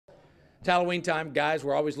It's Halloween time, guys.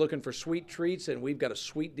 We're always looking for sweet treats, and we've got a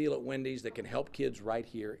sweet deal at Wendy's that can help kids right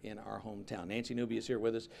here in our hometown. Nancy Newby is here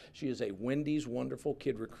with us. She is a Wendy's Wonderful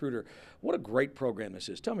Kid Recruiter. What a great program this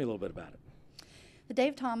is. Tell me a little bit about it. The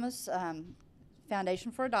Dave Thomas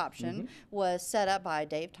Foundation for Adoption was set up by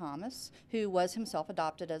Dave Thomas, who was himself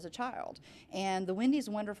adopted as a child. And the Wendy's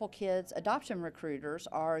Wonderful Kids Adoption Recruiters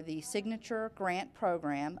are the signature grant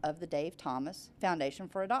program of the Dave Thomas Foundation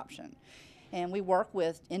for Adoption. And we work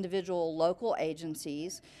with individual local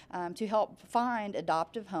agencies to help find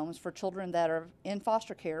adoptive homes for children that are in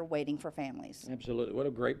foster care waiting for families. Absolutely. What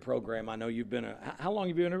a great program. I know you've been how long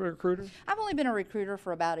have you been a recruiter? I've only been a recruiter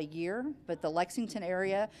for about a year, but the Lexington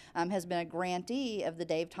area has been a grantee of the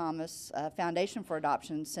Dave Thomas Foundation for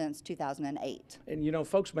Adoption since 2008. And you know,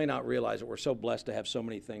 folks may not realize that we're so blessed to have so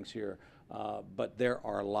many things here, but there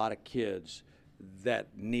are a lot of kids that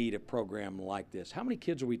need a program like this. How many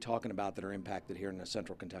kids are we talking about that are impacted here in the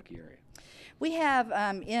central Kentucky area? We have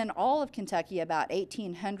in all of Kentucky about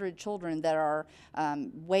 1,800 children that are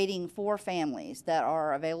waiting for families that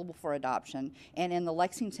are available for adoption. And in the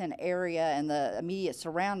Lexington area and the immediate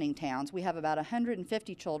surrounding towns, we have about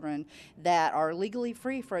 150 children that are legally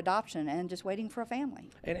free for adoption and just waiting for a family.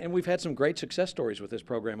 And we've had some great success stories with this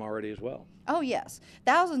program already as well. Oh, yes.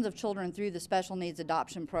 Thousands of children through the Special Needs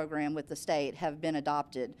Adoption Program with the state have been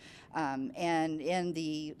adopted. And in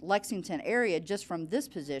the Lexington area, just from this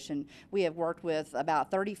position, we have worked with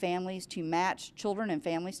about 30 families to match children and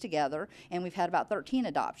families together, and we've had about 13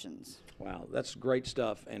 adoptions. Wow, that's great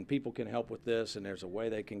stuff, and people can help with this, and there's a way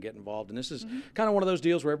they can get involved. And this is kind of one of those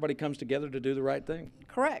deals where everybody comes together to do the right thing.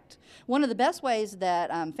 Correct. One of the best ways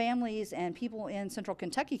that families and people in central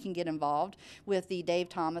Kentucky can get involved with the Dave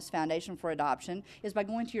Thomas Foundation for Adoption is by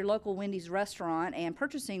going to your local Wendy's restaurant and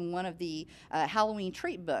purchasing one of the Halloween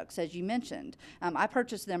treat books, as you mentioned. I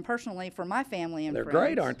purchased them personally for my family and They're friends.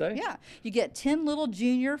 great, aren't they? Yeah. You get 10 little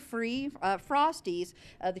junior free Frosties.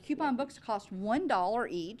 The coupon books cost $1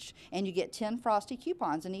 each, and you get 10 Frosty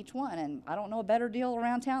coupons in each one. And I don't know a better deal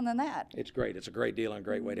around town than that. It's great. It's a great deal and a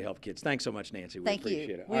great way to help kids. Thanks so much, Nancy. We Thank appreciate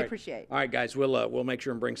you. it. We appreciate it. All right, guys, we'll make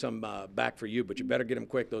sure and bring some back for you, but you better get them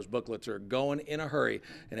quick. Those booklets are going in a hurry,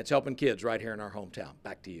 and it's helping kids right here in our hometown.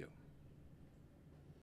 Back to you.